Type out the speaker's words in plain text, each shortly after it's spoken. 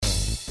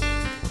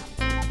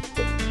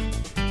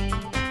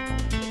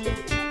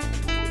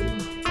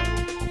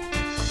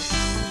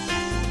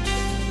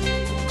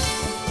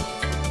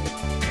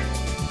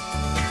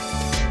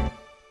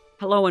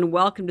Hello and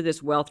welcome to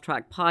this Wealth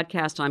Track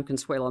podcast. I'm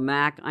Consuelo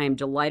Mack. I am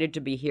delighted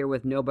to be here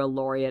with Nobel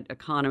laureate,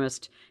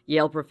 economist,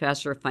 Yale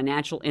professor,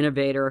 financial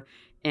innovator,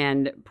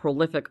 and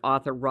prolific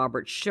author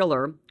Robert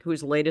Shiller,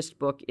 whose latest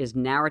book is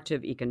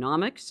Narrative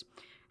Economics: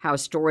 How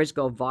Stories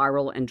Go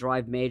Viral and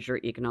Drive Major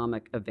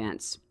Economic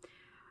Events.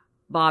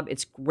 Bob,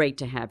 it's great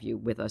to have you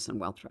with us on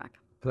Wealth Track.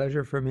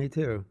 Pleasure for me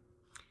too.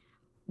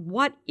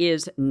 What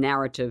is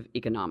narrative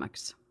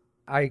economics?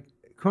 I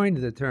coined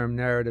the term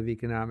narrative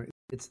economics.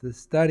 It's the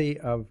study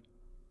of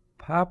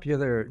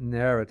popular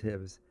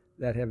narratives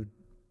that have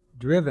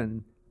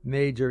driven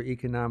major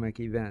economic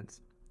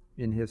events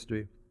in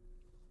history.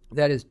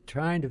 That is,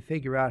 trying to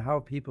figure out how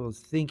people's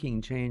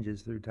thinking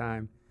changes through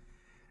time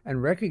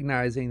and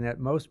recognizing that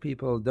most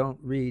people don't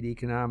read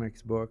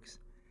economics books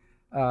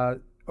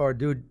or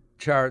do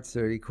charts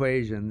or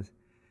equations.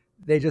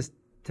 They just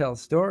tell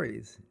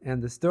stories,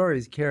 and the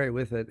stories carry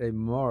with it a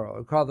moral.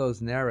 We call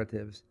those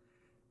narratives.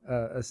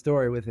 A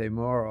story with a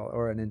moral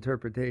or an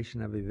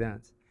interpretation of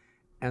events.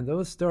 And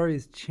those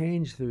stories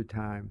change through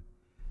time.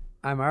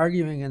 I'm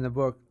arguing in the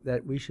book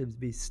that we should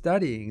be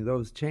studying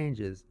those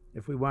changes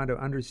if we want to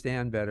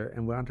understand better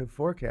and want to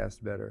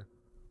forecast better.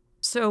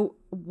 So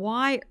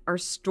why are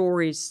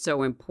stories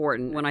so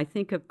important? When I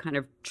think of kind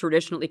of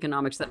traditional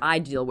economics that I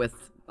deal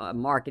with,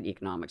 market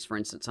economics, for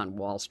instance, on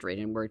Wall Street,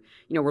 and we're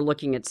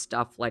looking at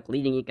stuff like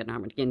leading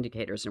economic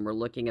indicators, and we're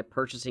looking at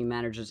purchasing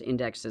managers'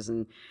 indexes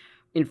and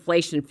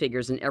inflation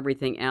figures and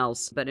everything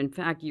else. But in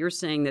fact, you're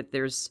saying that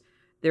there's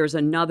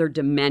another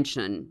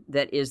dimension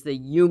that is the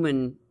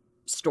human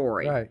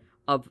story, right,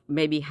 of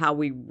maybe how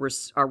we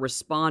are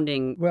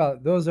responding. Well,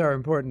 those are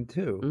important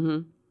too.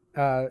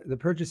 Mm-hmm. The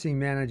Purchasing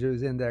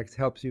Managers Index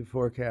helps you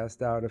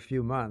forecast out a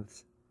few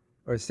months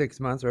or 6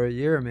 months or a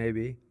year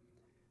maybe.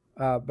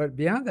 But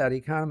beyond that,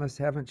 economists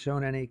haven't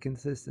shown any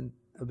consistent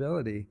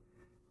ability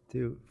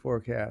to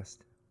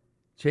forecast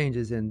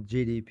changes in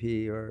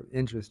GDP or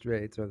interest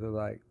rates or the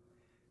like.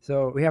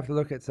 So we have to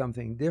look at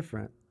something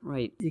different.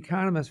 Right.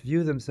 Economists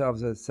view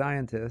themselves as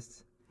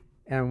scientists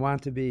and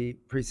want to be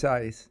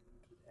precise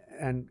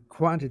and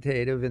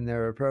quantitative in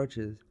their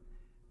approaches,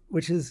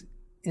 which is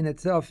in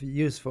itself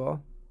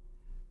useful.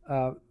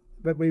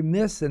 But we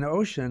miss an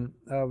ocean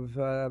of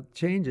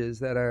changes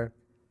that are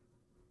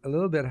a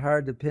little bit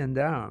hard to pin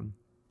down.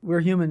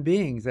 We're human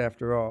beings,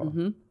 after all.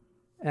 Mm-hmm.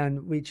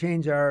 And we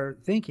change our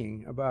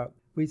thinking about,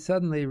 we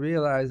suddenly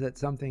realize that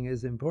something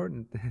is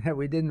important that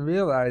we didn't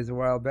realize a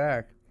while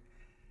back.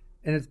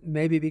 And it's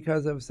maybe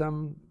because of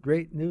some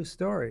great new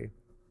story.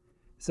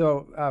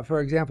 So, for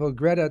example,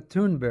 Greta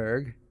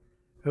Thunberg,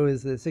 who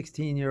is the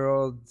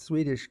 16-year-old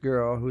Swedish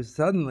girl who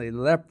suddenly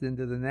leapt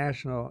into the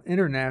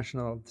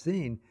international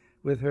scene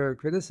with her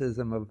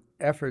criticism of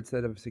efforts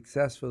that have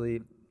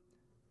successfully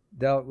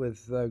dealt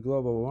with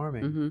global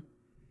warming. Mm-hmm.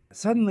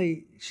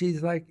 Suddenly,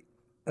 she's like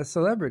a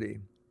celebrity.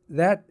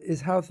 That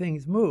is how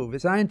things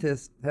move.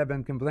 Scientists have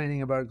been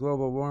complaining about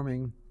global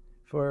warming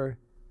for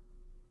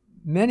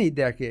many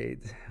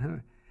decades,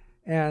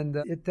 and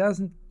it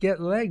doesn't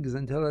get legs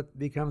until it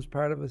becomes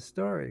part of a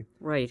story.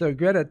 Right. So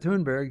Greta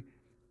Thunberg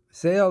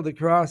sailed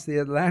across the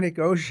Atlantic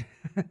Ocean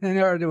in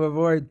order to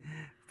avoid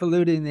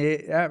polluting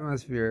the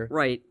atmosphere.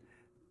 Right.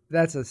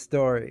 That's a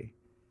story,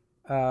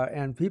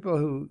 and people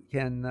who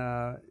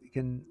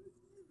can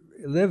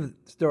live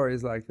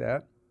stories like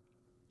that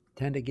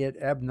tend to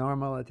get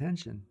abnormal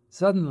attention.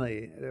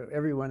 Suddenly,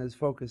 everyone is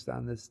focused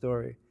on this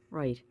story.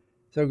 Right.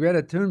 So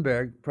Greta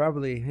Thunberg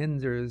probably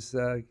hinders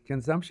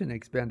consumption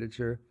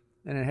expenditure,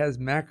 and it has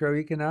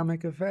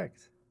macroeconomic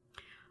effects.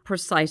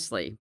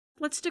 Precisely.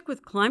 Let's stick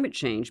with climate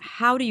change.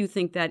 How do you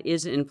think that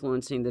is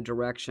influencing the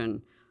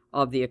direction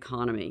of the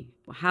economy?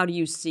 How do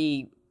you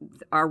see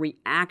our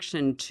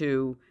reaction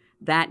to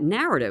that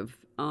narrative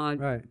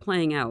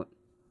playing out?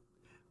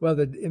 Well,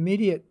 the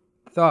immediate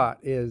thought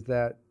is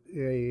that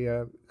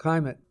a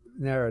climate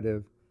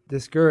narrative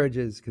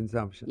discourages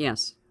consumption.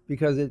 Yes.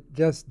 Because it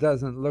just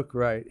doesn't look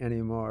right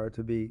anymore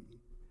to be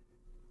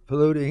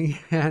polluting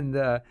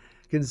and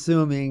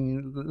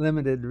consuming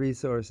limited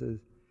resources.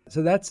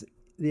 So that's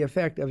the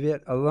effect of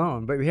it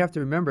alone. But we have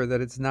to remember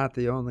that it's not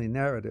the only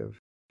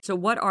narrative. So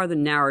what are the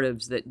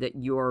narratives that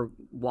you're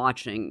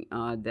watching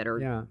that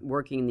are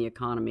working in the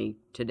economy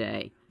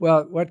today?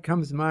 Well, what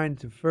comes to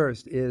mind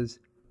first is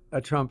a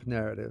Trump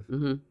narrative.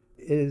 Mm-hmm.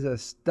 It is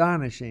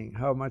astonishing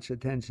how much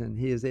attention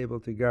he is able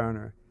to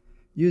garner,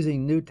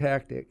 using new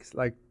tactics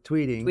like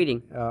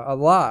tweeting a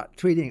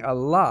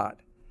lot,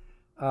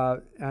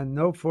 and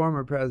no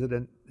former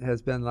president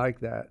has been like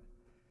that.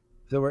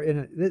 So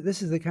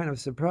this is the kind of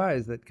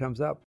surprise that comes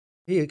up.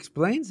 He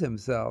explains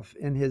himself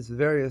in his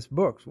various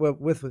books, well,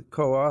 with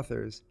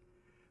co-authors,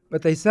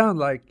 but they sound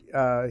like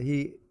I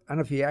don't know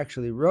if he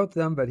actually wrote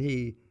them, but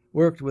he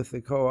worked with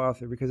the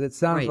co-author because it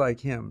sounds like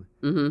him.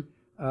 Mm-hmm.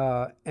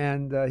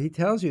 And he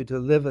tells you to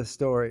live a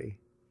story,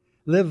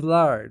 live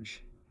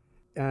large.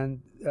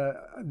 And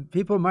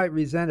people might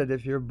resent it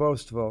if you're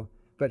boastful,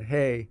 but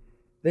hey,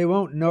 they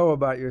won't know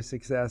about your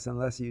success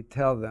unless you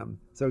tell them.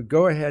 So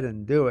go ahead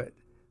and do it.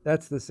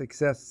 That's the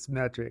success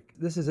metric.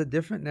 This is a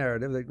different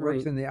narrative that works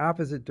Right. in the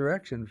opposite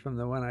direction from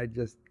the one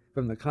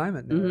from the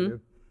climate Mm-hmm.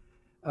 narrative.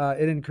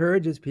 It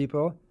encourages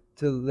people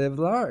to live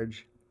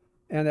large.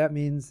 And that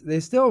means they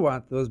still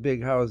want those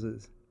big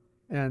houses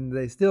and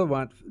they still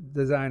want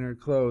designer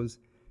clothes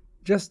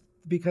just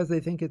because they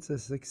think it's a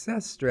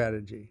success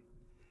strategy.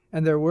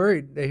 And they're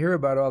worried. They hear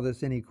about all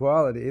this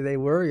inequality. They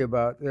worry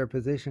about their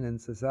position in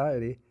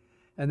society.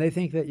 And they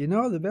think that,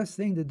 the best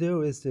thing to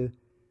do is to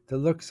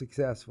look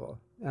successful.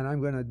 And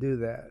I'm going to do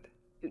that.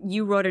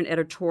 You wrote an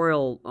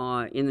editorial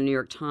in the New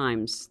York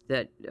Times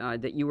that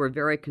you were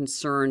very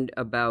concerned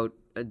about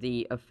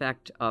the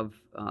effect of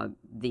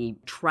the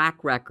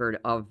track record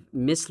of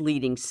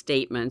misleading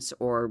statements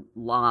or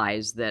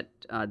lies that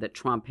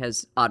Trump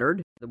has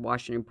uttered. The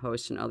Washington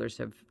Post and others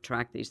have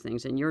tracked these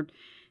things, and you're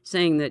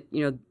saying that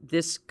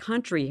this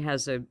country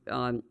has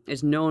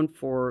is known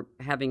for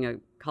having a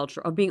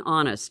culture of being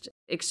honest.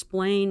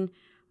 Explain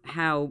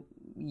how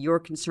you're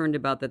concerned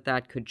about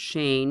that could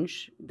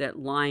change, that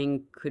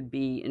lying could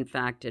be in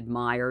fact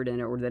admired,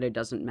 or that it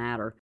doesn't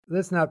matter.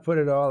 Let's not put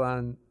it all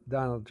on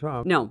Donald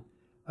Trump. No.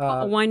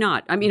 Why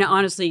not? I mean,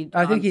 honestly,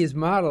 I think he's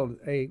modeled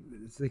a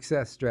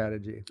success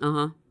strategy.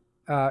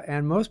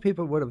 And most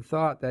people would have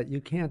thought that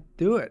you can't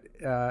do it.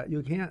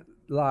 You can't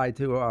lie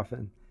too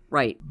often.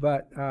 Right.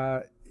 But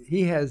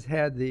he has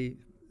had the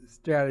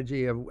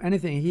strategy of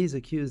anything he's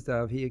accused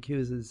of, he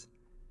accuses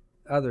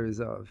others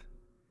of.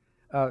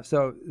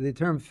 So the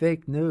term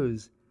fake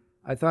news,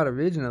 I thought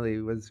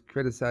originally was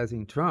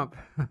criticizing Trump,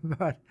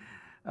 but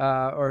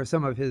or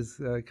some of his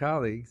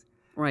colleagues.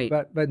 Right.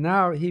 But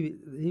now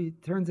he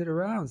turns it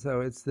around.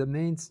 So it's the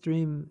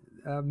mainstream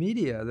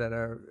media that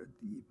are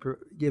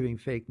giving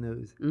fake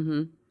news.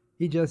 Mm-hmm.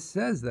 He just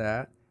says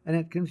that, and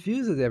it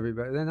confuses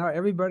everybody. Then now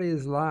everybody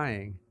is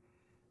lying.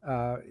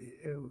 By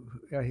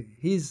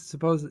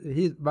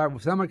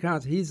some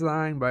accounts he's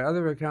lying. By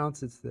other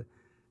accounts, it's the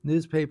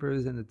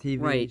newspapers and the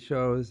TV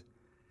shows.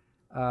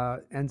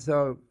 And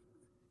so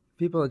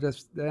people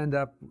just end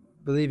up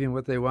believing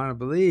what they want to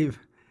believe.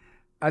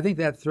 I think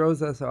that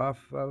throws us off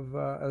of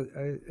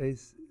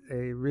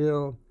a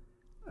real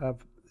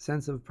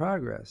sense of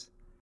progress.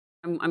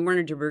 I'm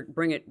wanting to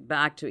bring it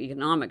back to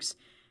economics.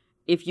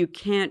 If you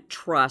can't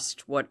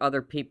trust what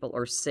other people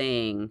are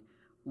saying,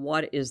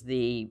 what is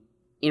the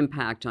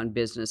impact on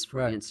business,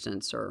 for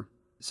instance?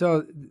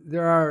 So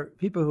there are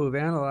people who have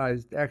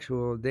analyzed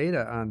actual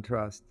data on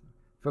trust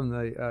from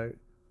the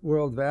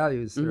World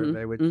Values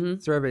Survey,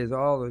 which surveys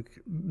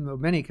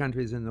many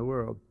countries in the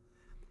world.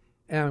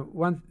 And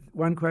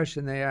one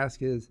question they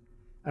ask is,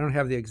 I don't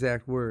have the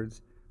exact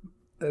words,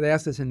 they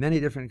ask this in many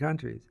different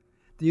countries.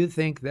 Do you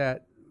think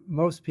that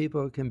most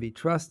people can be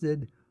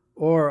trusted,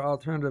 or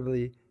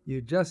alternatively,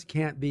 you just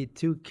can't be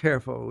too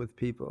careful with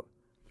people?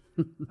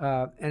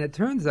 And it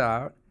turns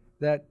out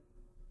that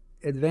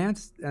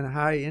advanced and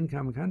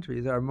high-income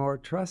countries are more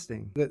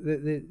trusting.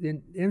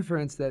 The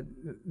inference that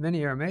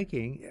many are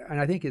making, and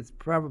I think it's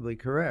probably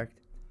correct,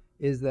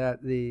 is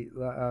that the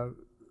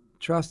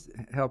trust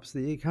helps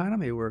the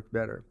economy work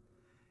better.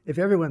 If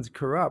everyone's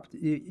corrupt,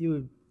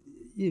 you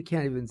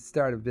can't even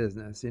start a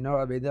business. I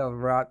mean,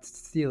 they'll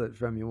steal it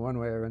from you one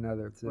way or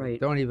another. So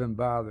don't even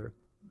bother.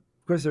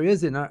 Of course, there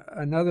is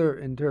another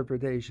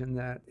interpretation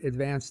that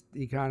advanced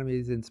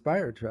economies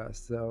inspire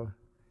trust. So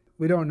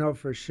we don't know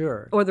for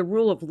sure. Or the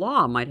rule of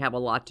law might have a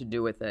lot to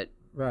do with it.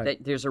 Right.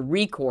 That there's a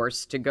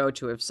recourse to go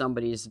to if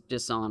somebody's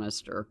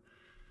dishonest or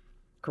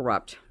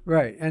corrupt.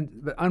 Right.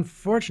 But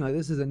unfortunately,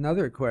 this is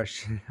another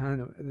question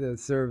on the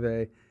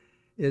survey,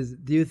 is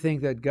do you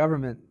think that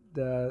government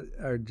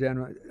are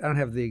general? I don't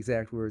have the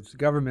exact words.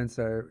 Governments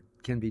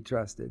can be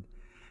trusted.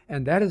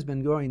 And that has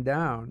been going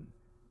down.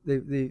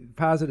 The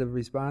positive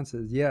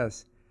responses,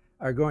 yes,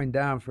 are going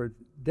down for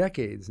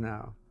decades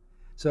now.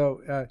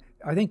 So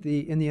I think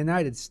in the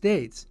United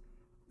States,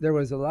 there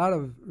was a lot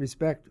of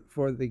respect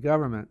for the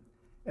government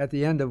at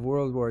the end of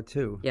World War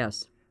II.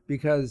 Yes.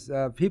 Because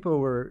people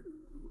were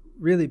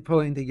really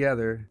pulling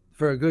together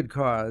for a good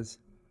cause.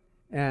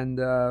 And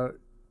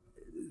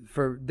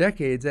for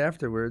decades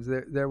afterwards,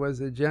 there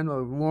was a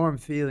general warm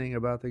feeling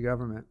about the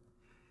government.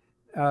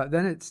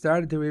 Then it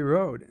started to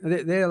erode.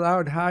 They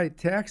allowed high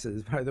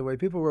taxes, by the way.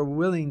 People were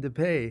willing to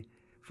pay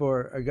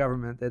for a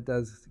government that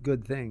does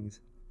good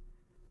things.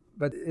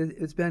 But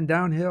it's been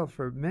downhill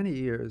for many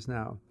years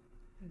now.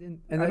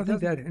 And I don't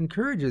think that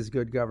encourages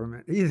good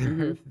government either.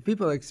 Mm-hmm. If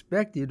people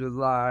expect you to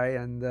lie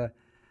and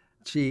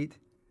cheat,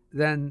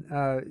 then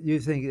you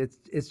think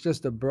it's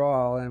just a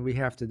brawl and we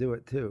have to do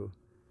it too.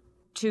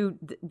 To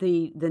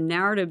the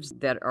narratives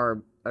that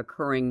are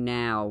occurring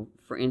now,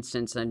 for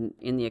instance, in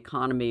the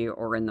economy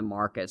or in the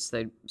markets.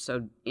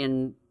 So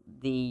in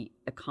the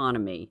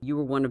economy, you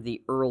were one of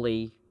the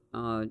early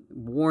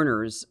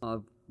warners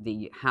of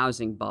the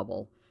housing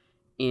bubble.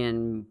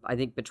 In, I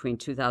think, between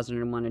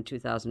 2001 and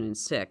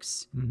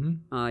 2006,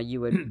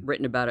 you had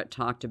written about it,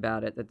 talked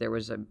about it, that there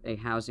was a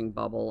housing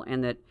bubble,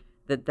 and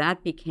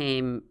that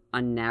became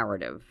a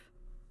narrative.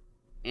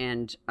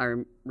 And I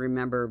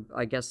remember,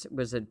 I guess,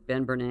 was it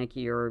Ben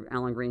Bernanke or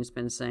Alan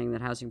Greenspan saying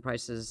that housing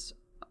prices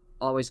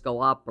always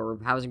go up or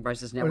housing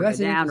prices never go that's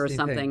an down or interesting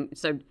something.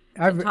 So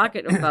I've- talk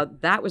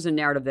about that was a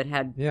narrative that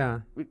had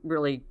Yeah.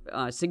 really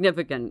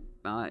significant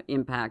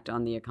impact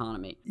on the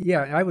economy.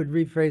 Yeah, I would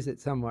rephrase it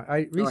somewhat.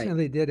 I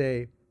recently did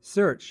a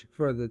search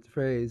for the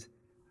phrase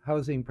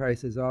housing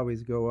prices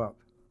always go up.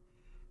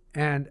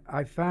 And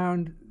I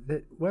found that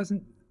it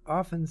wasn't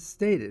often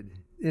stated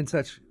in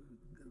such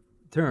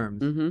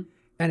terms. Mm-hmm.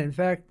 And in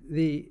fact,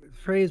 the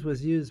phrase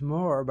was used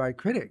more by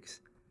critics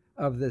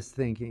of this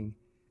thinking.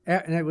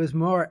 And it was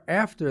more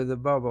after the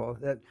bubble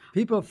that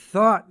people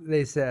thought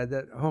they said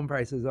that home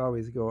prices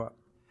always go up.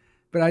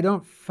 But I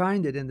don't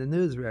find it in the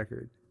news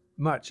record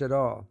much at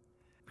all.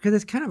 Because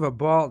it's kind of a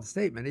bald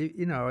statement.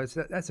 You know,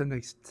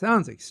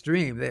 sounds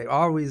extreme. They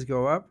always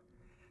go up.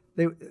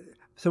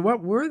 So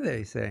what were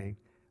they saying?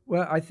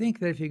 Well, I think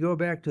that if you go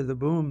back to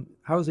the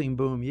housing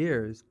boom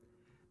years,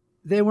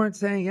 they weren't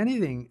saying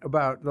anything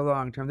about the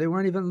long term. They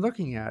weren't even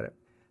looking at it.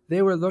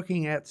 They were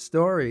looking at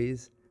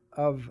stories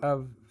of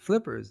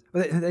flippers.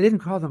 They didn't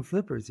call them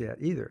flippers yet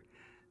either,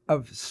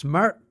 of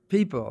smart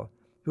people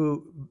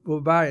who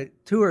will buy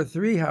 2 or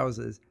 3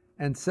 houses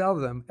and sell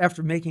them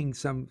after making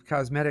some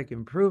cosmetic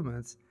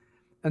improvements.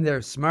 And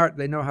they're smart.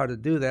 They know how to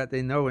do that.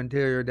 They know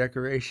interior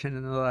decoration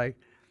and the like.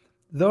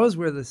 Those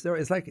were the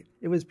stories. It's like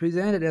it was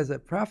presented as a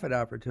profit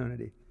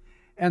opportunity.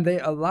 And they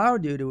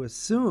allowed you to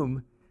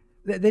assume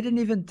that they didn't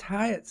even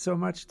tie it so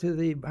much to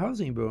the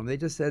housing boom. They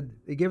just said,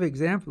 they give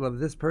example of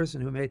this person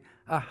who made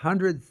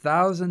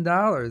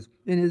 $100,000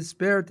 in his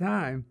spare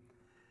time.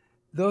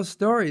 Those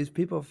stories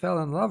people fell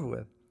in love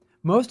with.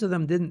 Most of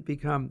them didn't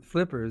become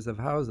flippers of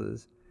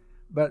houses,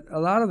 but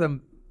a lot of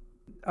them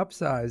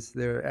upsized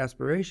their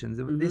aspirations.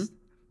 At least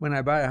when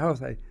I buy a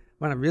house, I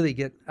want to really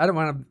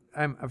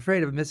I'm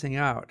afraid of missing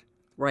out.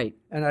 Right.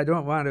 And I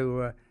don't want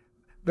to,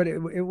 but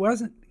it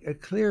wasn't a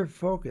clear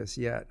focus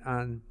yet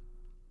on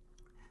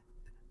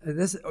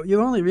this.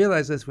 You only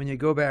realize this when you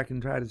go back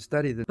and try to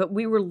study this. But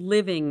we were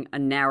living a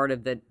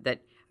narrative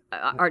that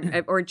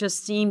or it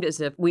just seemed as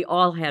if we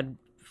all had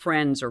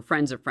friends or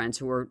friends of friends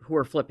who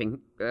were flipping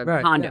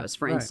condos,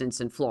 for instance,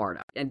 in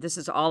Florida. And this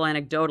is all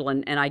anecdotal,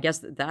 and I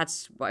guess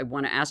that's why I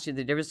want to ask you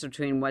the difference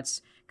between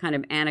what's kind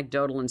of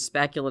anecdotal and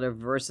speculative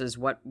versus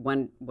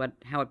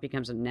how it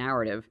becomes a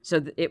narrative.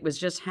 So it was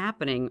just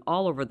happening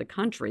all over the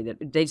country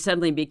that they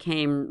suddenly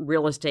became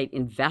real estate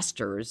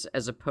investors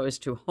as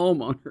opposed to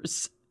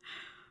homeowners.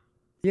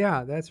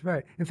 Yeah, that's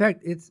right. In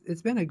fact,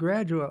 it's been a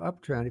gradual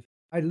uptrend.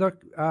 I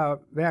look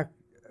back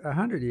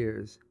 100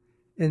 years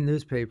in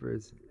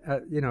newspapers,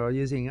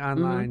 using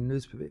online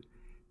newspaper,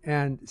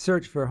 and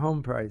search for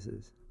home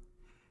prices.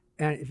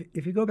 And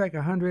if you go back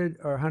 100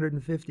 or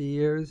 150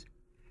 years,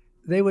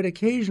 they would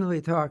occasionally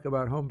talk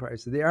about home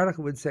prices. The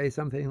article would say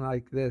something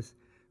like this: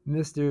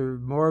 Mr.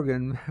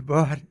 Morgan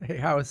bought a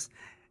house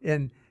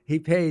and he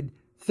paid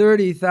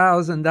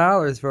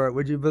 $30,000 for it.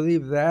 Would you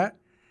believe that?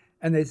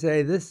 And they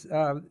say this,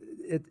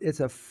 it's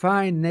a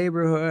fine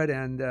neighborhood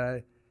and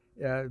a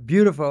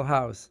beautiful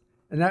house.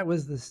 And that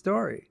was the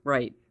story.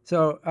 Right.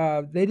 So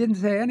they didn't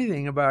say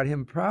anything about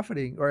him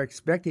profiting or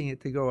expecting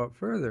it to go up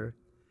further.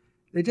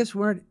 They just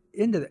weren't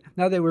into that.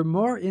 Now, they were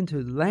more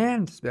into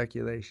land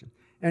speculation.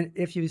 And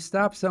if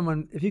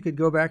you could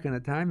go back in a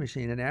time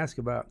machine and ask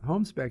about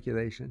home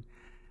speculation,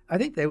 I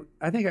think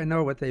I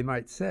know what they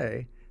might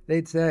say.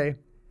 They'd say,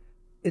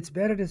 it's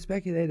better to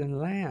speculate in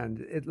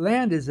land.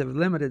 Land is of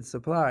limited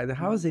supply. The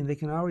housing, they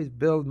can always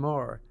build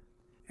more.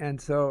 And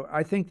so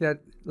I think that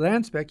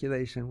land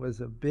speculation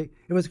was it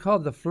was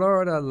called the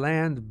Florida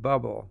land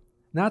bubble,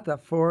 not the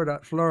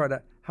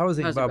Florida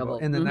housing bubble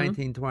in the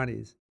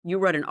 1920s. You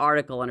wrote an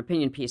article, an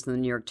opinion piece in the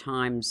New York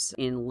Times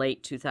in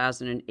late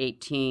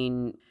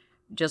 2018,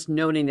 just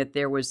noting that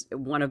there was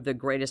one of the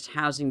greatest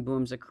housing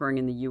booms occurring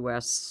in the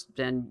U.S.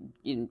 than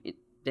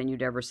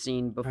you'd ever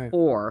seen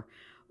before. Right.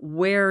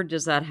 Where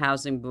does that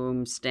housing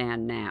boom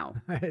stand now?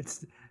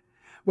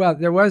 Well,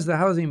 there was the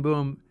housing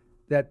boom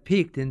that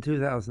peaked in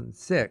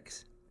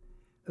 2006.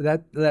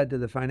 That led to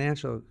the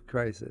financial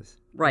crisis,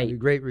 right? The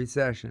Great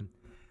Recession.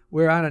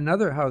 We're on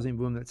another housing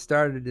boom that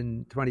started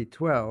in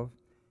 2012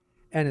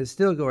 and is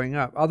still going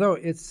up, although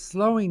it's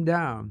slowing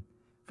down.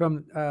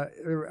 From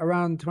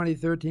around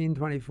 2013,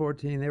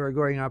 2014, they were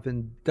going up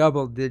in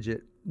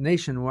double-digit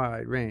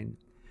nationwide range.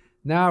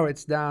 Now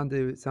it's down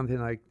to something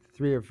like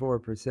 3 or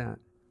 4%.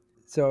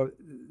 So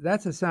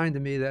that's a sign to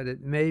me that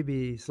it may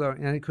be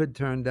slowing, and it could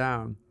turn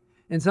down.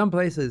 In some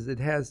places, it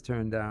has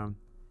turned down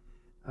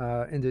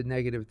into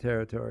negative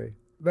territory.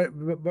 But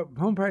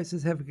home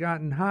prices have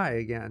gotten high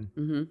again.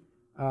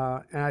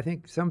 And I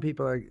think some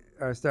people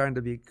are starting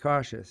to be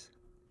cautious.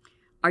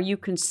 Are you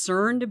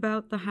concerned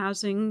about the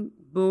housing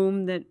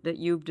boom that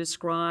you've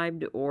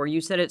described? Or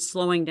you said it's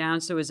slowing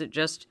down, so is it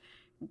just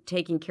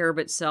taking care of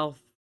itself?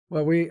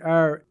 Well, we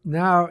are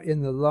now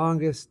in the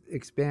longest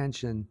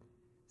expansion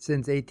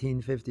since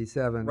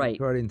 1857, right,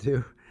 according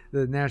to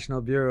the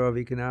National Bureau of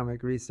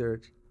Economic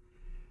Research.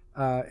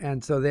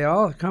 And so they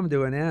all come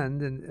to an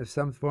end in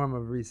some form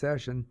of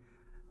recession.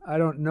 I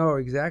don't know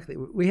exactly.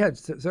 We had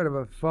sort of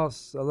a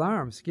false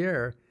alarm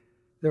scare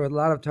there was a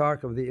lot of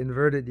talk of the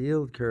inverted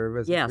yield curve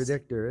as a Yes.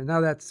 predictor, and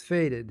now that's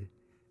faded.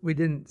 We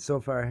didn't so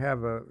far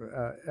have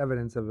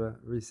evidence of a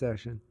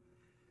recession.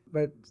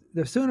 But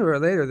sooner or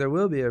later, there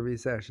will be a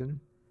recession.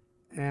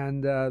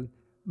 And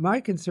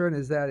my concern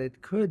is that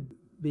it could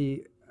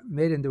be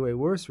made into a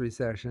worse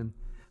recession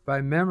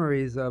by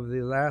memories of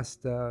the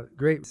last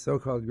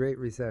so-called Great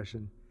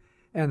Recession.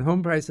 And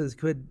home prices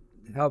could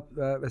help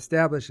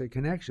establish a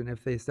connection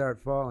if they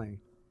start falling.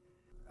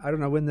 I don't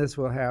know when this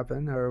will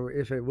happen or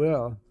if it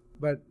will,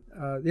 but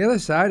the other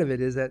side of it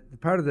is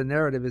that part of the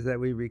narrative is that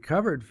we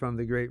recovered from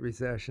the Great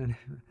Recession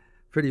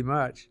pretty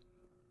much.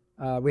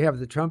 We have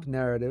the Trump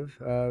narrative,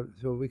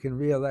 so we can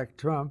re-elect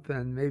Trump,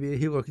 and maybe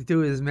he will do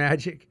his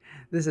magic.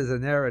 This is a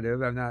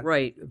narrative. I'm not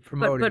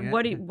promoting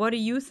but it. what do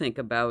you think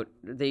about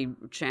the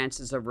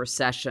chances of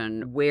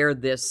recession, where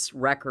this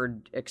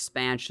record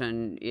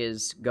expansion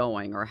is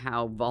going, or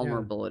how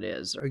vulnerable it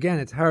is? Again,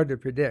 it's hard to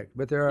predict,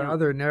 but there are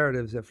other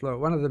narratives that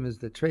float. One of them is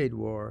the trade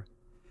war,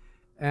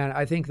 and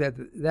I think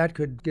that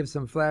could give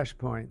some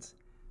flashpoints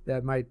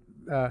that might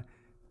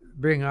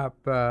bring up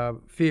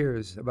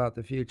fears about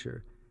the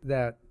future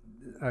that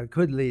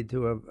could lead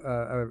to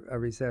a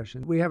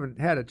recession. We haven't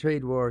had a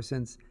trade war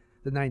since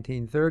the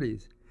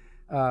 1930s.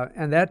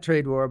 And that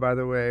trade war, by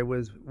the way,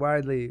 was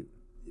widely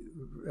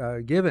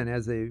given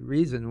as a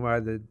reason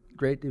why the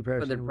Great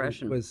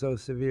Depression was so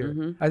severe.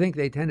 Mm-hmm. I think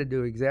they tended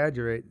to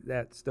exaggerate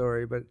that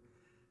story, but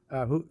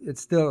it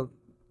still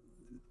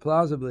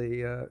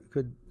plausibly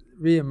could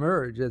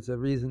reemerge as a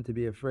reason to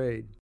be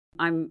afraid.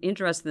 I'm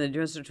interested in the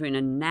difference between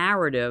a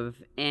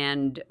narrative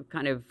and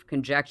kind of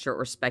conjecture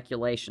or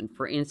speculation.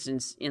 For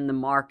instance, in the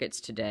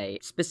markets today,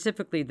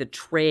 specifically the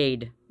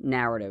trade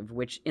narrative,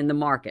 which in the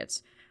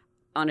markets,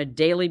 on a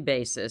daily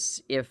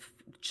basis, if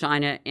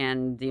China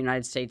and the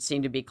United States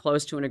seem to be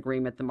close to an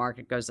agreement, the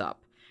market goes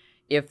up.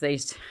 If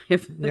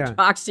the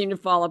talks seem to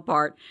fall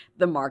apart,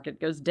 the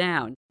market goes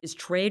down. Is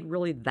trade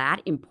really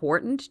that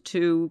important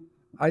to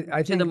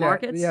I think the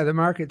markets? The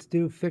markets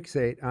do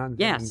fixate on things.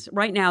 Yes,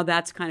 right now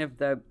that's kind of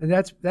the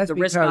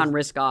risk on,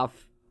 risk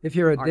off. If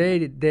you're a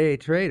day-to-day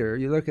trader,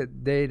 you look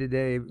at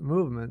day-to-day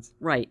movements.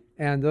 Right.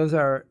 And those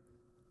are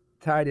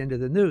tied into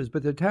the news,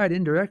 but they're tied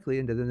indirectly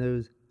into the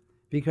news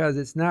because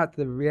it's not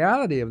the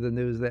reality of the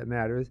news that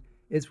matters,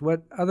 it's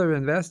what other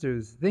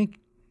investors think.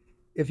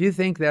 If you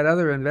think that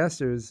other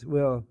investors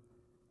will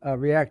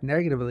react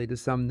negatively to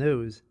some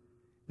news,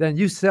 then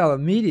you sell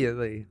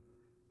immediately,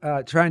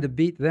 trying to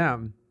beat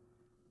them.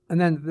 And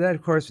then that,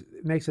 of course,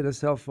 makes it a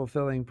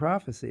self-fulfilling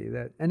prophecy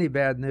that any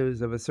bad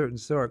news of a certain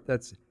sort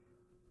that's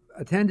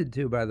attended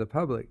to by the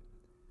public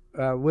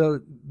will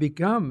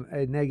become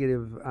a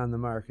negative on the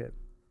market,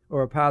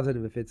 or a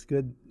positive if it's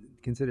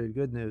considered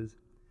good news.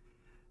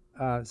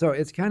 So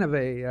it's kind of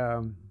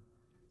a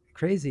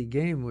crazy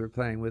game we're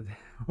playing with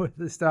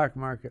the stock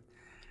market.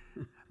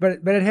 But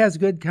it has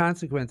good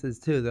consequences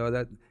too, though,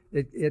 that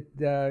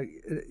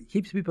it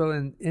keeps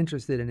people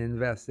interested in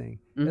investing,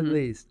 at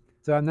least.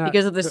 So I'm not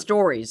because of the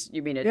stories.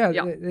 You mean it? Yeah.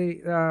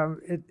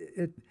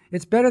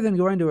 It's better than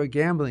going to a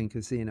gambling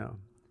casino,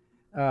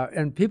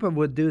 and people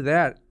would do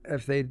that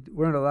if they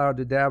weren't allowed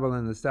to dabble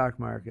in the stock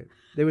market.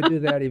 They would do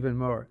that even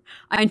more.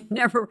 I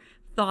never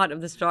thought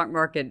of the stock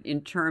market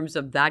in terms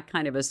of that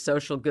kind of a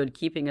social good,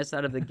 keeping us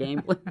out of the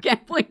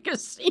gambling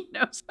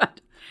casinos.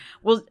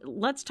 Well,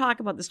 let's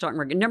talk about the stock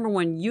market. Number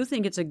one, you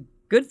think it's a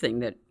good thing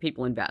that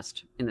people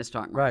invest in the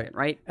stock market,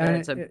 right?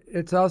 And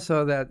it's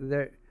also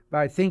that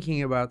by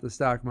thinking about the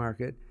stock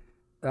market,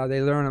 they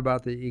learn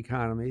about the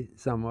economy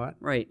somewhat.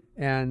 Right.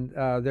 And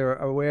they're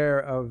aware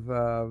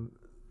of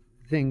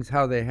things,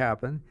 how they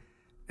happen.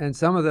 And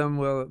some of them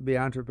will be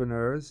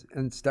entrepreneurs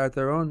and start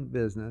their own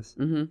business.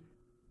 Mm-hmm.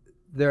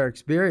 Their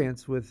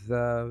experience with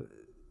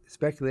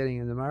speculating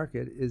in the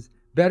market is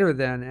better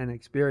than an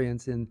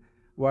experience in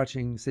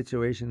watching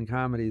situation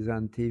comedies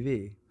on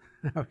TV.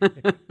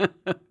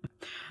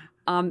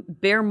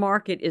 Bear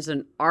market is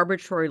an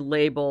arbitrary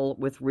label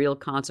with real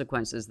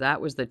consequences. That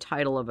was the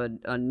title of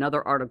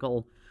another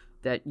article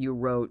that you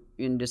wrote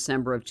in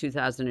December of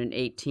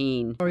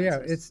 2018. Oh, yeah,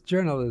 it's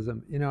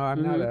journalism.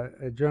 I'm not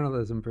a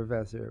journalism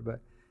professor, but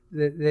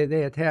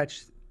they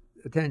attach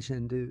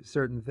attention to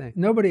certain things.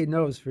 Nobody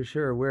knows for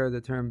sure where the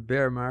term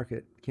bear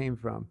market came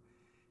from.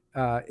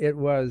 It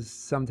was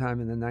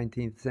sometime in the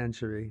 19th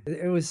century.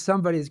 It was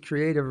somebody's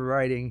creative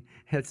writing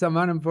at some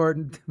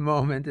unimportant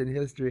moment in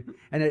history,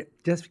 and it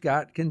just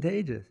got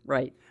contagious.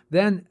 Right.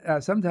 Then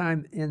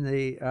sometime in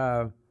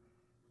the,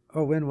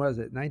 when was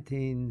it?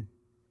 1980s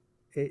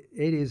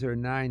or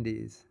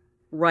 90s?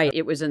 Right.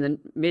 It was in the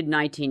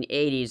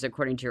mid-1980s,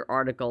 according to your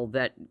article,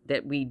 that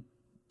we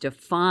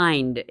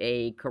defined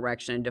a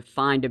correction and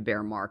defined a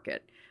bear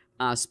market.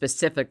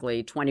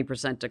 Specifically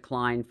 20%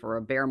 decline for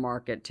a bear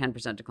market,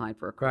 10% decline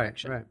for a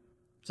correction. Right.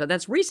 So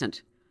that's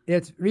recent.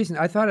 It's recent.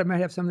 I thought it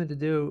might have something to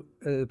do,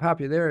 the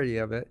popularity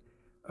of it,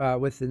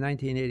 with the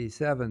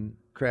 1987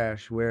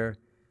 crash where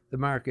the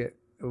market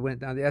went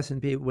down, the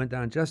S&P went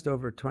down just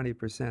over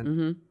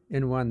 20%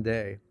 in one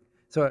day.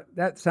 So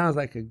that sounds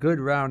like a good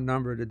round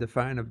number to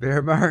define a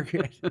bear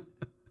market.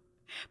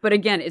 But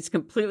again, it's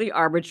completely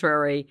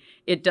arbitrary.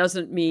 It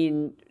doesn't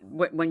mean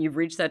when you've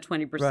reached that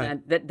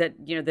 20%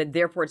 that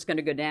therefore it's going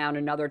to go down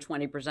another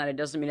 20%. It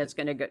doesn't mean it's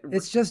going to go.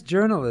 It's just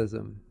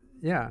journalism.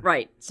 Yeah.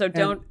 Right. So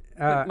don't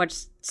put much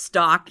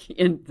stock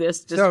in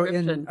this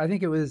description. So I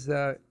think it was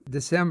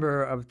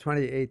December of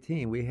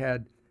 2018, we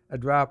had a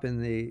drop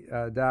in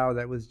the Dow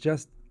that was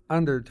just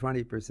under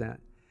 20%.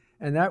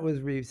 And that was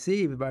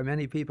received by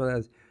many people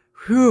as,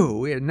 whew,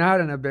 we are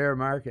not in a bear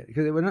market.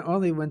 Because it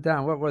only went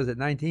down, what was it,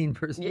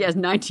 19%? Yes,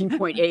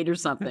 19.8 or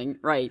something,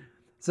 right.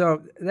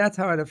 So that's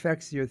how it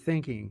affects your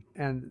thinking.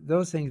 And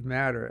those things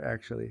matter,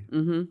 actually.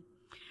 Mm-hmm.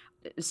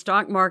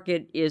 Stock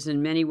market is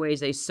in many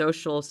ways a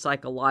social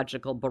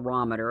psychological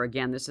barometer.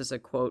 Again, this is a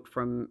quote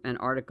from an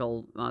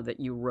article that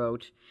you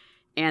wrote,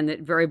 and that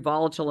very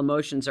volatile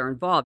emotions are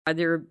involved. Are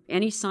there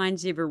any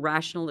signs of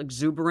irrational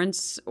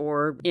exuberance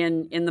or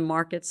in the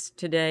markets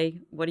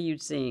today? What are you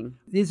seeing?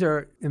 These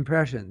are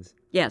impressions.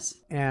 Yes.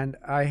 And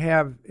I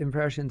have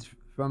impressions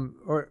from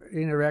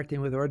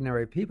interacting with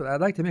ordinary people.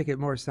 I'd like to make it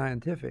more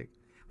scientific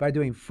by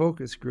doing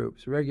focus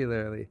groups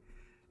regularly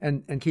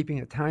and keeping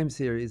a time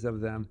series of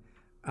them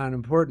on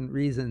important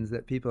reasons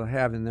that people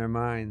have in their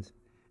minds,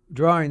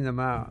 drawing them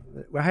out.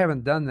 I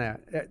haven't done that.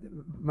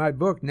 My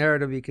book,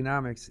 Narrative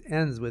Economics,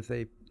 ends with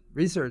a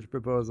research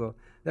proposal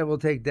that will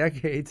take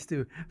decades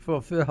to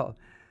fulfill,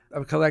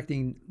 of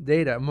collecting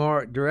data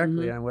more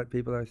directly on what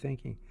people are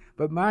thinking.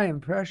 But my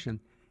impression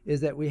is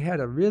that we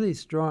had a really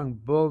strong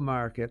bull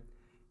market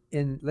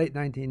in late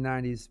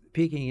 1990s,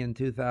 peaking in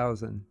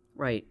 2000.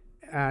 Right.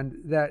 And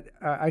that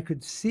I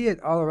could see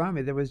it all around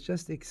me. There was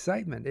just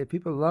excitement.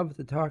 People love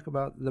to talk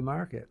about the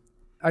market.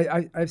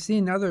 I've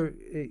seen other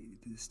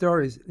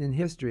stories in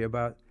history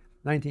about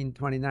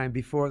 1929,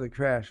 before the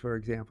crash, for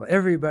example.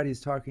 Everybody's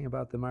talking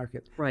about the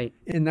market. Right.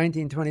 In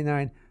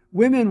 1929,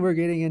 women were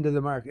getting into the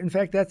market. In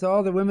fact, that's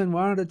all the women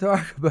wanted to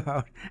talk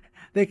about.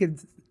 They could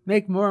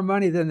make more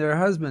money than their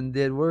husband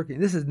did working.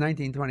 This is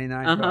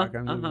 1929 talk.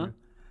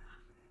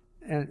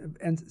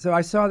 And so I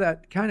saw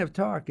that kind of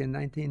talk in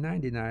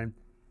 1999.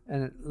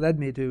 And it led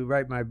me to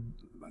write my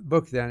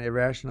book then,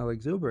 Irrational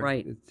Exuberance.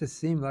 Right. It just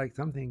seemed like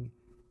something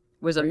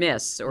was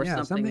amiss or something.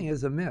 Yeah, something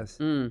is amiss.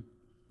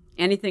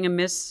 Anything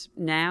amiss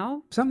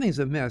now? Something's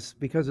amiss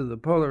because of the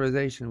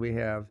polarization we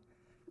have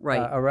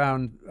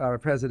around our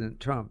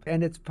President Trump.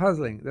 And it's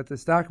puzzling that the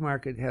stock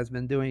market has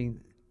been doing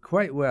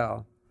quite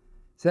well,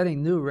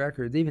 setting new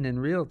records, even in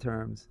real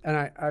terms. And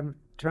I'm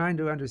trying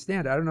to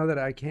understand. I don't know that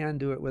I can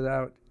do it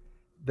without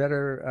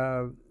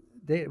better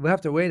we'll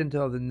have to wait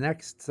until the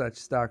next such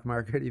stock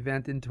market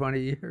event in 20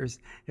 years.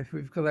 If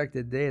we've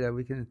collected data,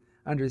 we can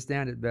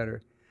understand it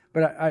better.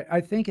 But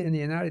I think in the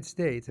United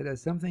States, it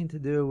has something to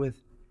do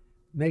with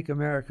Make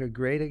America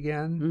Great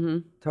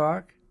Again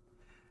talk.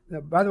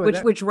 By the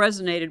way, which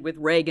resonated with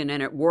Reagan,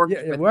 and it worked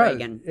with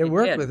Reagan. It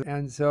worked with,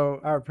 and so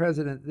our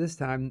president this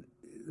time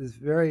is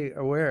very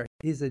aware.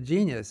 He's a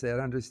genius at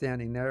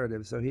understanding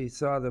narrative, so he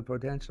saw the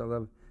potential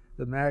of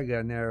the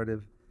MAGA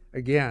narrative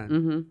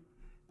again.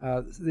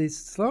 These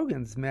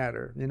slogans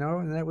matter, and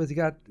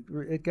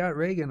it got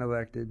Reagan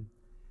elected.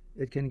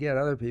 It can get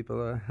other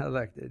people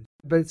elected.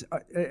 But it's,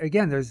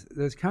 again,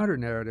 there's counter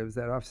narratives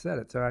that offset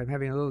it. So I'm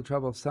having a little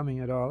trouble summing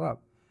it all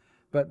up.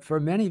 But for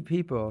many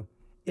people,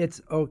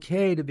 it's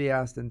okay to be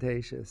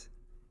ostentatious,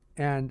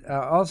 and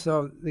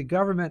also the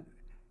government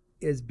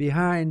is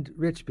behind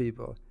rich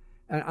people,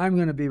 and I'm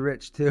going to be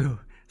rich too.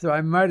 So I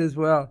might as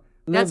well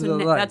live the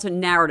life. That's a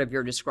narrative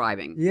you're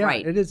describing. Yeah,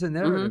 right. It is a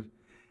narrative.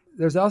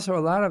 There's also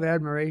a lot of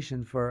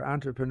admiration for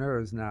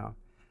entrepreneurs now,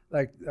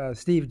 like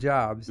Steve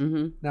Jobs.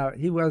 Now,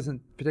 he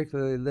wasn't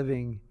particularly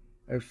living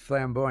a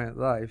flamboyant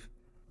life,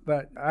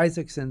 but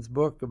Isaacson's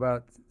book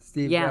about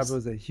Steve Jobs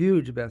was a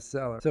huge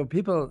bestseller. So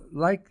people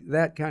like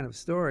that kind of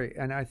story,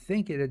 and I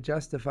think it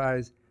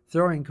justifies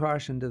throwing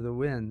caution to the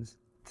winds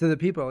to the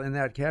people in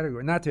that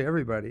category, not to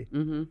everybody.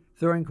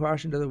 Throwing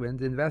caution to the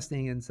winds,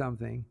 investing in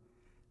something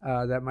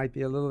that might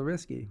be a little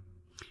risky.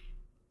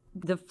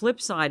 The flip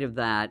side of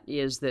that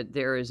is that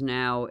there is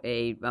now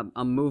a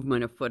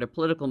movement afoot, a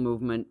political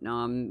movement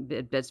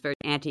that's very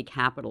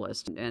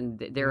anti-capitalist. And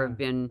there have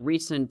been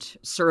recent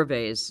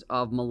surveys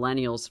of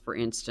millennials, for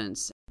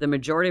instance. The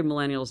majority of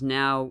millennials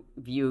now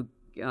view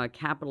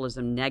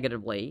capitalism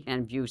negatively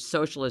and view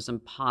socialism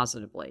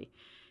positively.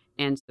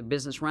 And the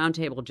Business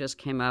Roundtable just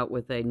came out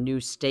with a new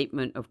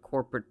statement of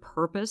corporate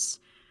purpose,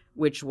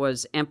 which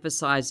was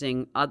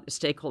emphasizing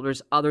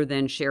stakeholders other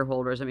than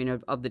shareholders. I mean,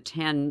 of the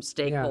 10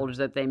 stakeholders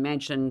that they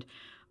mentioned,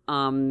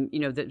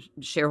 the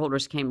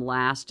shareholders came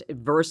last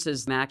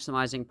versus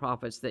maximizing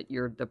profits, that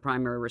you're the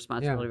primary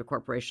responsibility of a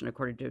corporation,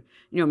 according to,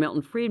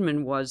 Milton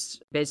Friedman was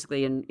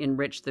basically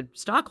enrich the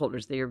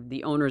stockholders. They are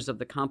the owners of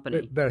the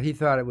company. But he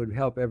thought it would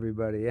help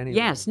everybody anyway.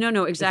 Yes,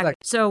 no, exactly.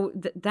 So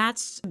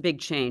that's a big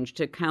change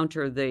to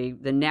counter the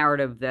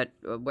narrative that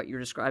what you're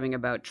describing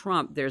about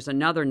Trump. There's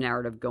another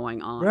narrative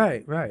going on.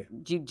 Right.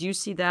 Do you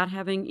see that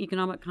having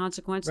economic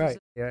consequences? Right,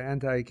 yeah,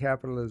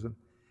 anti-capitalism.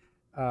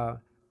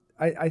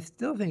 I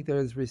still think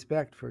there's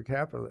respect for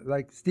capital.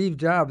 Like Steve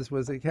Jobs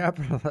was a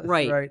capitalist,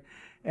 right?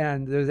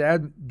 And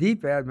there's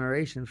deep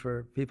admiration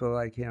for people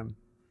like him.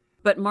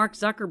 But Mark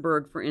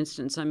Zuckerberg, for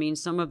instance, I mean,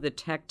 some of the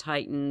tech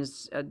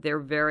titans, they're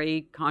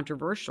very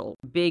controversial.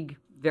 Big,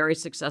 very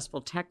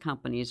successful tech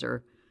companies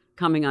are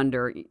coming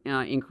under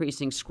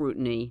increasing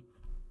scrutiny.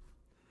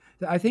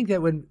 I think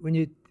that when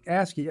you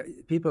ask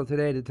people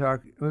today to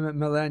talk,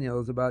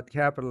 millennials, about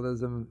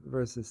capitalism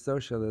versus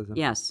socialism,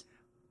 yes,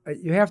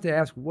 you have to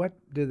ask, what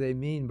do they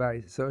mean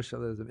by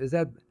socialism? Is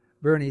that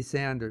Bernie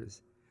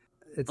Sanders?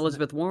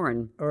 Elizabeth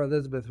Warren. Or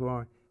Elizabeth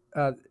Warren.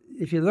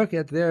 If you look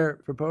at their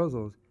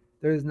proposals,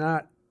 there's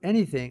not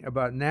anything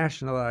about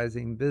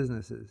nationalizing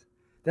businesses.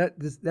 That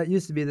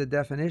used to be the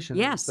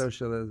definition of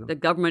socialism. The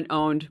government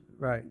owned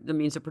right. the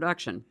means of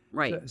production.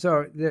 Right.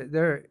 So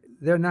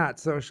they're not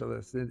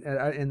socialists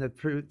in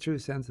the true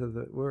sense of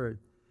the word.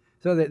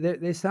 So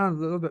they sound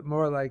a little bit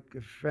more like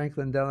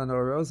Franklin Delano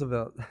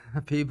Roosevelt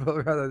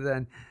people rather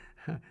than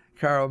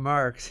Karl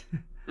Marx.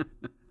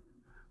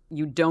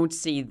 You don't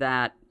see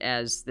that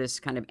as this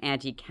kind of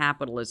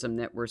anti-capitalism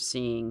that we're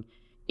seeing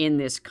in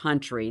this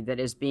country that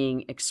is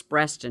being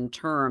expressed in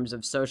terms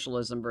of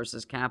socialism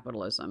versus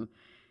capitalism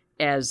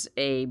as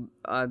a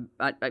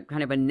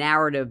kind of a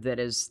narrative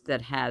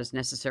that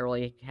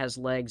has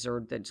legs or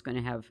that's going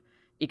to have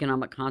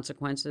economic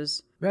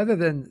consequences. Rather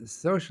than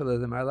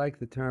socialism, I like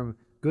the term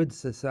good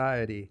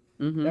society.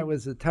 Mm-hmm. That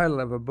was the title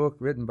of a book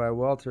written by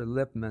Walter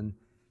Lippmann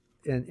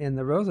in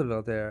the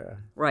Roosevelt era.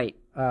 Right.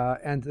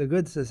 And the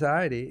good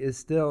society is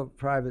still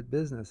private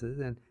businesses,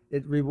 and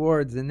it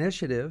rewards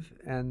initiative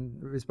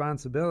and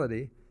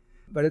responsibility.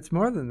 But it's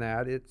more than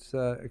that. It's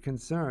a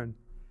concern.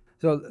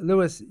 So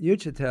Louis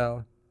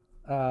Uchtel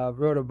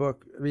wrote a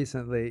book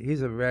recently.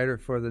 He's a writer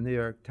for the New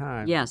York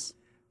Times. Yes.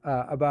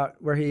 About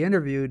where he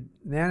interviewed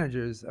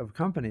managers of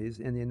companies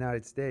in the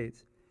United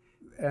States.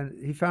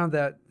 And he found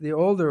that the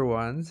older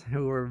ones,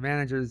 who were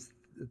managers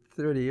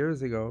 30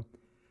 years ago,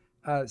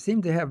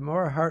 seem to have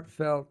more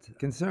heartfelt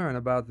concern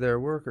about their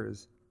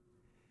workers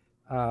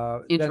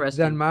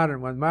than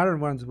modern ones. Modern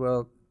ones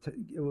will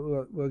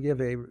give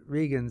a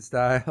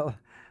Reagan-style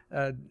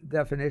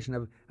definition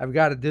of "I've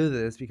got to do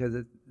this because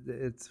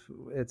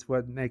it's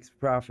what makes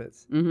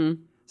profits."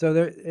 Mm-hmm. So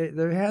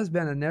there has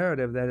been a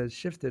narrative that has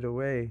shifted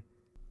away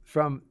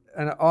from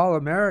an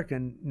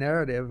all-American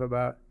narrative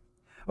about.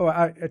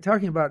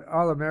 Talking about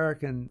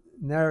all-American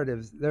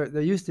narratives,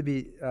 there used to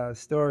be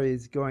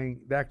stories going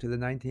back to the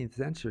 19th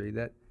century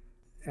that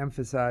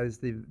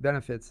emphasized the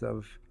benefits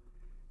of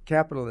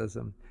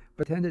capitalism,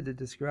 but tended to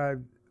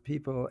describe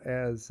people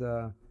as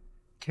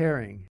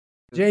caring.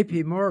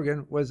 J.P.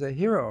 Morgan was a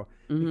hero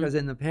because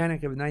in the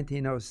Panic of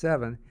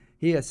 1907,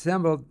 he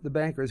assembled the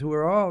bankers who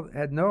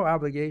had no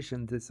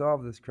obligation to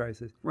solve this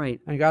crisis,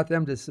 right, and got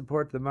them to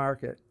support the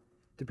market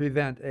to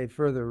prevent a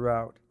further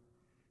rout.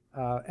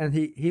 And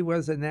he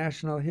was a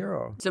national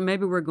hero. So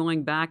maybe we're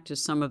going back to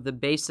some of the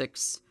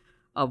basics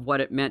of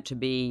what it meant to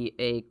be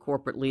a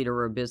corporate leader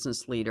or a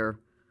business leader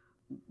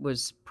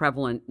was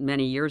prevalent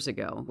many years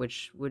ago,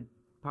 which would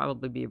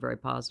probably be a very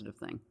positive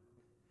thing.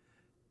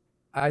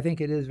 I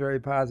think it is very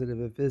positive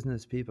if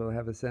business people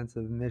have a sense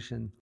of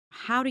mission.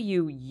 How do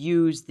you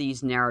use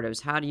these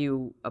narratives? How do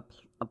you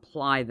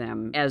apply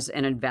them as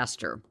an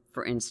investor,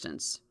 for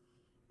instance?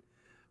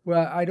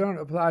 Well, I don't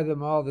apply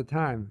them all the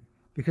time,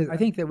 because I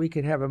think that we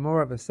could have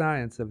more of a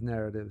science of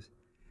narratives.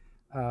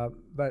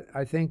 But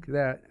I think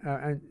that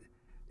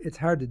it's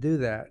hard to do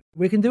that.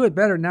 We can do it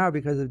better now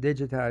because of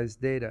digitized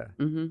data.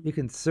 Mm-hmm. You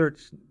can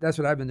search. That's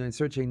what I've been doing,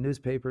 searching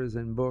newspapers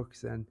and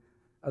books and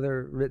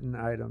other written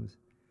items.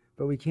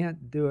 But we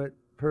can't do it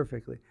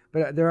perfectly.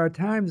 But there are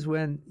times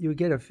when you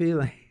get a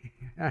feeling.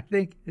 I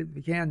think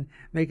it can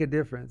make a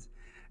difference.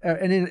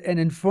 An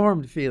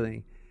informed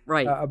feeling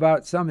right.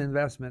 About some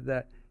investment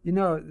that,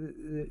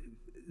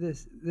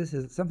 this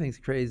is something's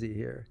crazy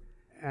here,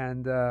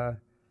 and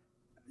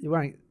you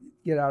want to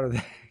get out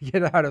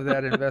of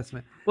that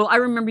investment. Well, I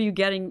remember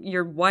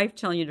your wife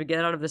telling you to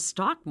get out of the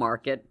stock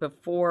market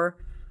before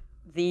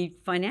the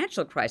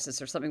financial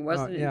crisis or something,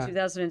 wasn't it? In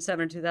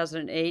 2007 or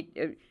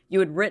 2008, you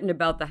had written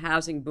about the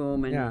housing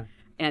boom,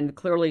 and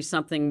clearly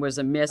something was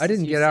amiss. I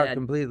didn't get out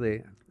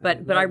completely,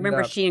 but I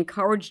remember she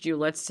encouraged you.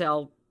 Let's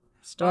sell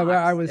stocks.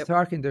 Well, I was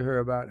talking to her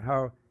about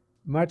how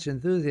much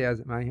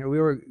enthusiasm I hear. We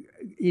were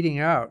eating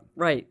out.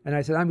 Right. And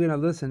I said, I'm going to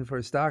listen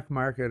for stock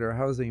market or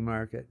housing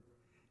market.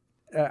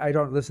 I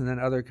don't listen in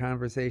other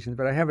conversations,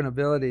 but I have an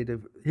ability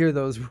to hear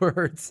those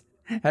words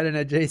at an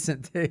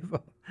adjacent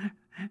table.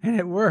 And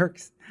it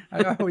works.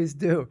 I always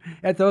do.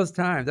 At those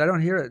times. I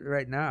don't hear it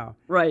right now.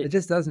 Right. It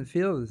just doesn't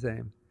feel the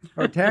same.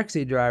 Or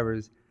taxi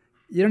drivers.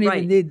 You don't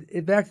even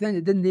need, back then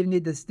you didn't even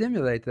need to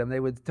stimulate them. They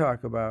would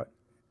talk about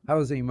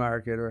housing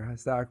market or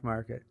stock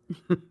market.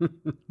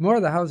 More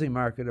the housing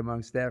market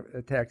amongst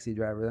taxi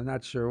drivers. I'm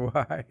not sure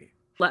why.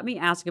 Let me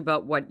ask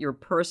about what you're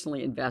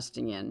personally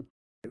investing in.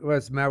 It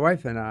was my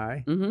wife and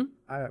I.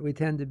 Mm-hmm. We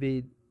tend to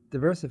be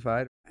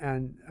diversified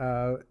and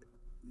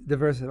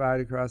diversified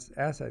across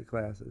asset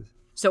classes.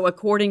 So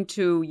according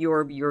to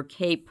your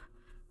CAPE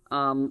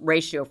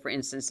ratio, for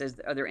instance?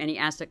 Are there any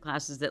asset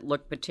classes that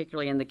look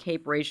particularly, and the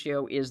CAPE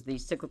ratio is the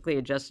cyclically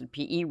adjusted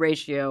PE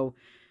ratio,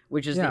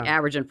 which is the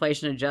average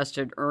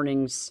inflation-adjusted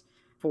earnings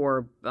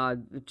for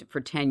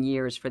 10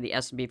 years for the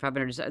S&P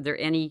 500. Are there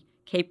any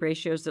CAPE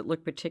ratios that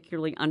look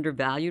particularly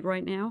undervalued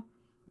right now?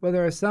 Well,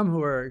 there are some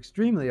who are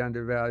extremely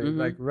undervalued,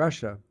 like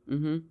Russia,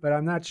 but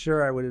I'm not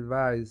sure I would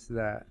advise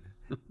that.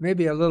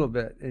 Maybe a little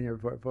bit in your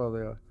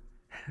portfolio,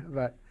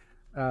 but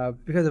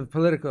because of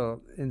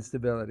political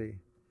instability.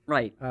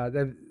 Right.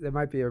 There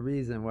might be a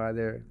reason why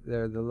they're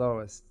the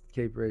lowest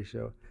CAPE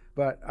ratio.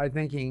 But I'm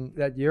thinking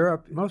that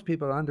Europe, most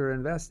people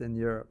underinvest in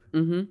Europe.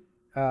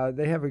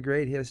 They have a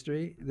great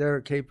history.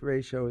 Their CAPE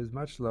ratio is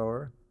much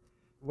lower.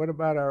 What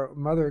about our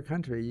mother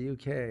country,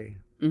 UK?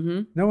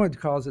 No one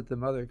calls it the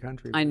mother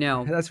country. I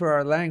know. That's where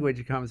our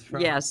language comes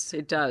from. Yes,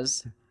 it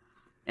does.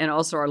 And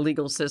also our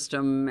legal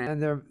system.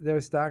 And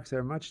their stocks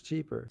are much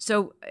cheaper.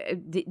 So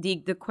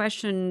the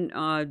question,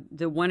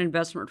 the one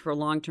investment for a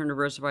long-term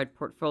diversified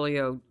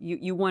portfolio,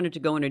 you wanted to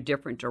go in a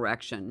different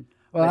direction.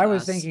 Well, I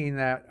was thinking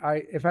that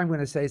if I'm going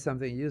to say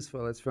something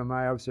useful, it's from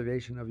my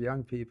observation of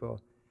young people.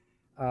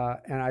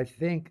 And I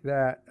think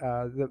that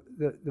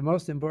the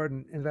most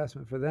important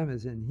investment for them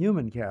is in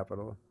human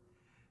capital.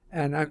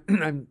 And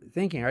I'm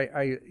thinking,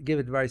 I give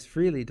advice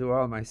freely to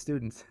all my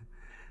students,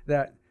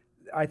 that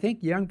I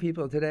think young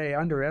people today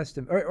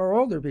underestimate, or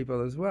older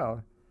people as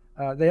well,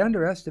 they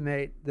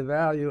underestimate the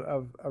value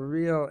of a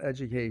real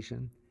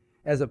education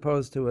as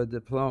opposed to a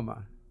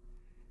diploma.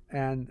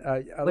 And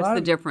what's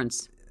the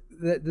difference?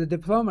 The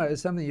diploma is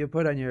something you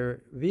put on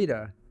your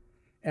vita,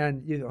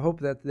 and you hope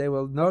that they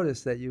will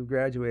notice that you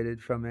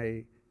graduated from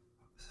a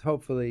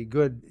hopefully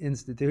good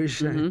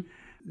institution.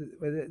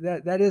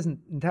 That isn't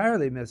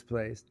entirely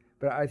misplaced,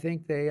 but I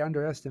think they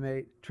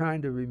underestimate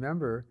trying to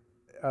remember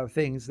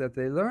things that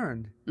they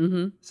learned.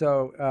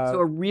 So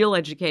a real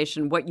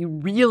education, what you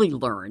really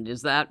learned,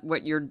 is that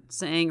what you're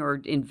saying,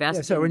 or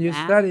investing? So when you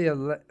that? study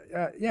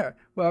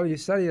you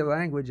study a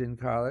language in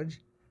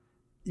college,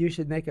 you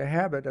should make a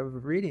habit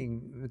of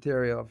reading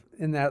material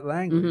in that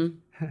language.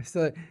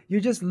 So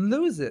you just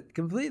lose it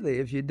completely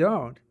if you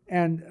don't.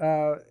 And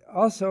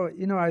also,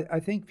 I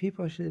think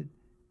people should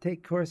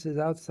take courses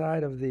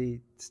outside of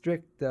the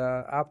strict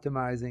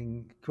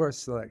optimizing course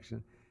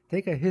selection.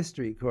 Take a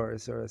history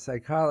course or a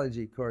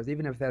psychology course,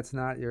 even if that's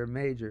not your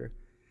major.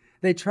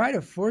 They try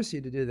to force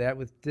you to do that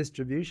with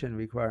distribution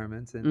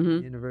requirements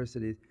in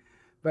universities.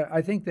 But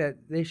I think that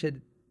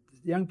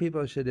young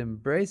people should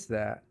embrace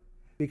that,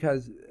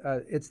 because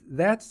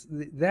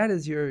that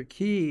is your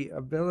key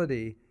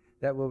ability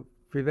that will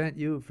prevent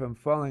you from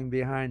falling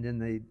behind in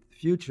the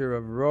future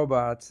of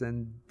robots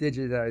and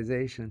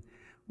digitization.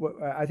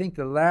 I think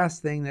the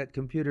last thing that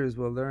computers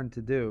will learn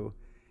to do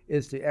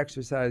is to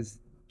exercise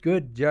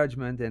good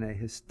judgment in a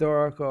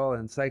historical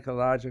and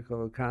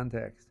psychological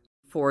context.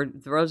 For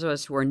those of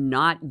us who are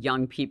not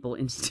young people,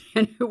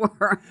 instead, who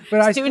are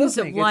but students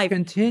I still think of life, it's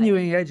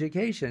continuing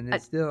education.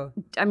 It's still.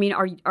 I mean,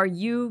 are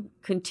you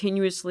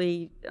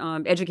continuously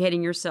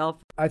educating yourself?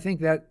 I think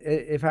that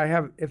if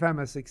I'm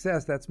a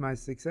success, that's my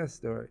success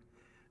story.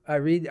 I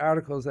read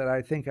articles that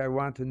I think I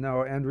want to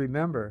know and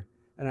remember,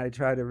 and I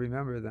try to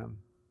remember them.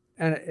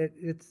 And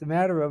it's a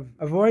matter of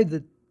avoid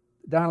the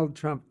Donald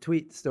Trump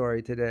tweet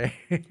story today.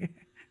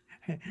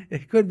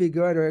 It could be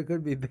good or it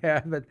could be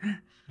bad, but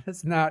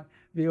let's not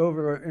be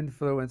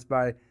over-influenced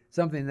by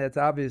something that's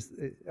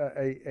obviously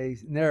a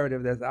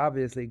narrative that's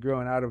obviously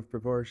grown out of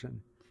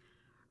proportion.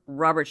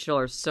 Robert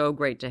Shiller, so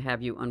great to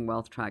have you on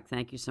Wealth Track.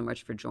 Thank you so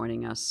much for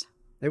joining us.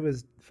 It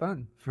was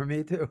fun for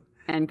me, too.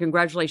 And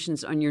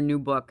congratulations on your new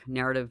book,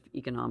 Narrative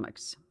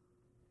Economics.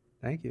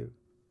 Thank you.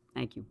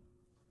 Thank you.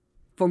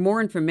 For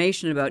more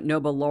information about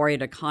Nobel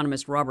laureate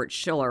economist Robert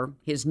Shiller,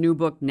 his new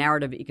book,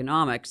 Narrative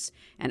Economics,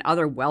 and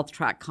other Wealth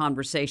Track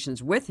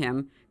conversations with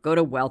him, go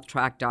to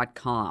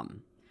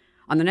wealthtrack.com.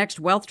 On the next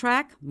Wealth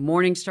Track,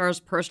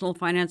 Morningstar's personal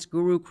finance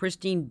guru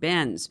Christine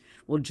Benz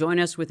will join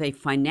us with a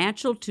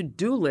financial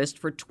to-do list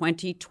for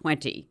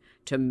 2020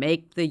 to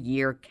make the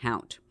year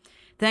count.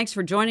 Thanks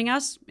for joining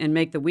us, and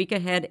make the week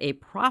ahead a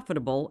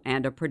profitable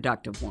and a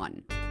productive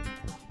one.